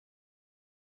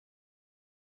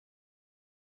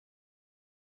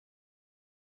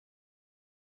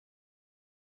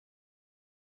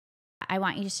I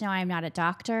want you to know I'm not a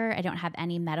doctor. I don't have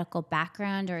any medical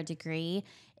background or a degree.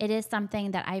 It is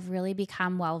something that I've really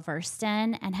become well-versed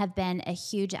in and have been a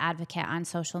huge advocate on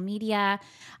social media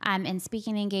and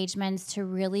speaking engagements to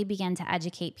really begin to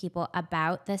educate people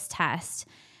about this test.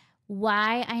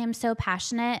 Why I am so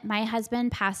passionate, my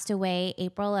husband passed away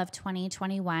April of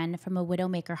 2021 from a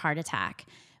Widowmaker heart attack.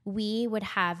 We would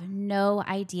have no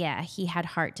idea he had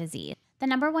heart disease. The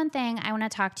number one thing I want to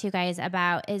talk to you guys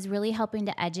about is really helping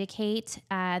to educate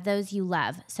those you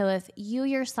love. So if you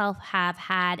yourself have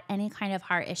had any kind of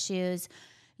heart issues,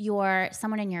 you're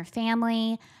someone in your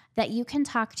family, that you can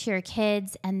talk to your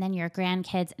kids and then your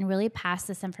grandkids and really pass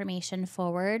this information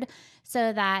forward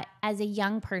so that as a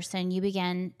young person, you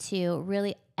begin to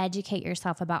really educate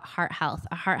yourself about heart health,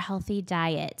 a heart healthy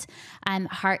diet,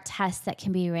 heart tests that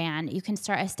can be ran. You can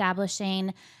start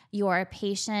establishing your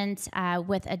patient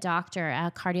with a doctor, a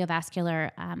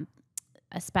cardiovascular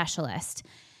a specialist.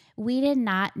 We did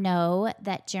not know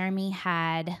that Jeremy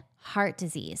had heart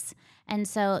disease. And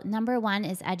so number one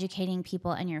is educating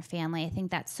people in your family. I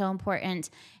think that's so important.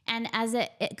 And as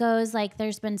it goes, like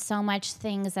there's been so much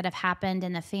things that have happened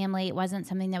in the family. It wasn't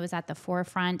something that was at the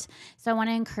forefront. So I want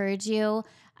to encourage you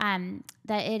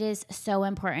that it is so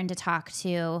important to talk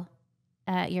to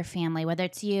your family, whether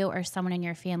it's you or someone in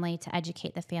your family, to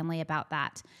educate the family about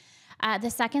that. The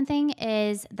second thing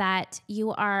is that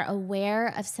you are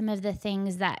aware of some of the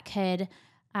things that could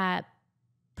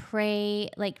pre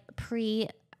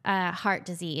heart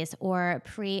disease or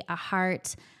pre a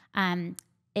heart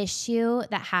issue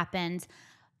that happened.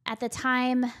 At the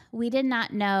time, we did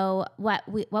not know what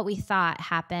we thought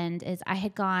happened is I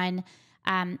had gone,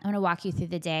 I'm going to walk you through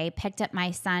the day, picked up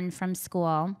my son from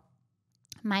school.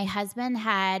 My husband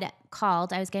had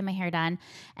called, I was getting my hair done,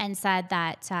 and said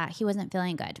that he wasn't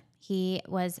feeling good. He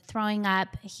was throwing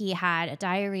up. He had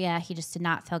diarrhea. He just did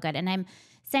not feel good. And I'm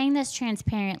saying this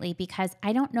transparently because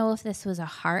I don't know if this was a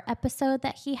heart episode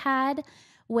that he had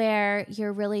where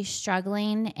you're really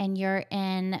struggling and you're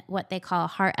in what they call a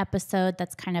heart episode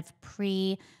that's kind of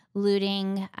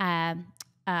preluding a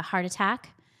heart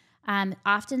attack.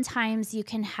 Oftentimes you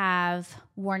can have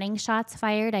warning shots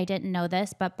fired. I didn't know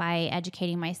this, but by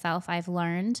educating myself, I've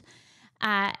learned.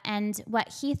 And what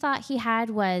he thought he had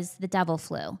was the devil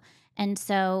flu. And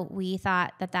so we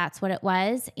thought that that's what it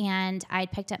was. And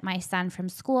I'd picked up my son from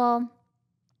school.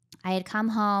 I had come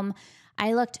home.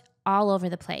 I looked all over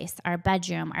the place, our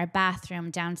bedroom, our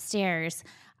bathroom, downstairs.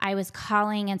 I was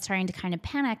calling and starting to kind of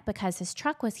panic because his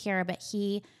truck was here, but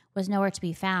he was nowhere to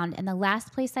be found. And the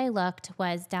last place I looked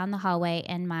was down the hallway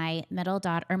in my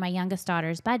my youngest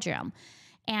daughter's bedroom.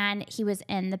 And he was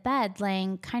in the bed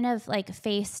laying kind of like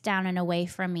face down and away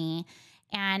from me.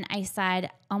 And I said,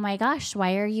 oh my gosh,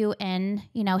 why are you in,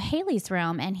 Haley's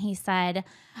room? And he said,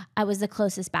 I was the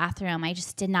closest bathroom. I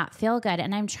just did not feel good.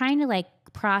 And I'm trying to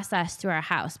process through our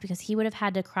house because he would have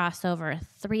had to cross over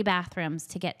 3 bathrooms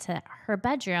to get to her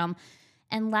bedroom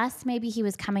unless maybe he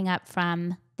was coming up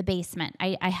from the basement.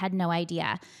 I had no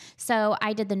idea. So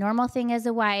I did the normal thing as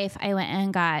a wife. I went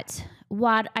and got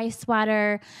ice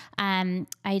water.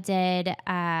 I did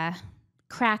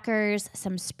crackers,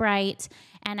 some Sprite,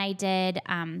 and I did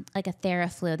like a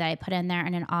Theraflu that I put in there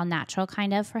and an all natural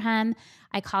kind of for him.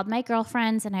 I called my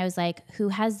girlfriends and I was like, who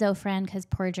has Zofran? Because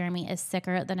poor Jeremy is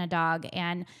sicker than a dog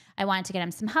and I wanted to get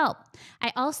him some help.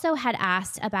 I also had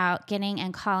asked about getting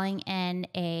and calling in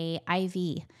a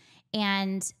IV.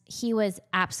 And he was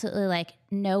absolutely like,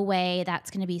 no way,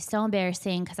 that's going to be so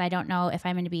embarrassing because I don't know if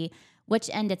I'm going to be, which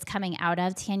end it's coming out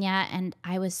of, Tanya. And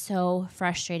I was so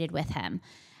frustrated with him.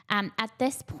 At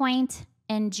this point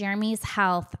in Jeremy's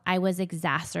health, I was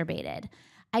exacerbated.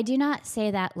 I do not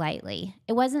say that lightly.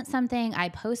 It wasn't something I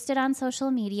posted on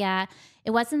social media.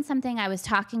 It wasn't something I was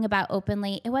talking about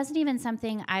openly. It wasn't even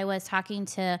something I was talking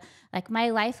to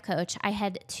my life coach. I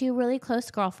had 2 really close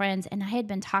girlfriends and I had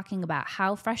been talking about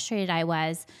how frustrated I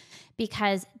was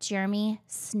because Jeremy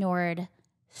snored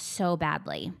so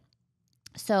badly.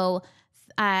 So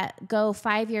go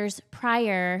 5 years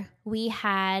prior, he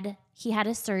had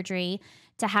a surgery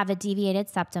to have a deviated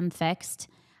septum fixed.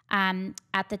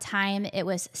 At the time, it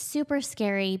was super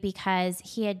scary because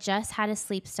he had just had a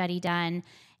sleep study done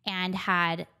and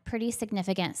had pretty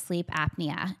significant sleep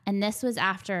apnea. And this was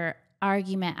after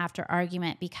argument after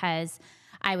argument because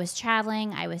I was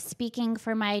traveling, I was speaking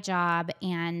for my job,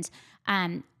 and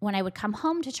when I would come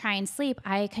home to try and sleep,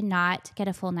 I could not get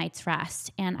a full night's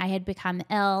rest. And I had become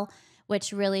ill,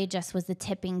 which really just was the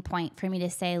tipping point for me to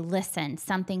say, listen,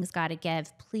 something's got to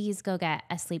give. Please go get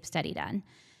a sleep study done.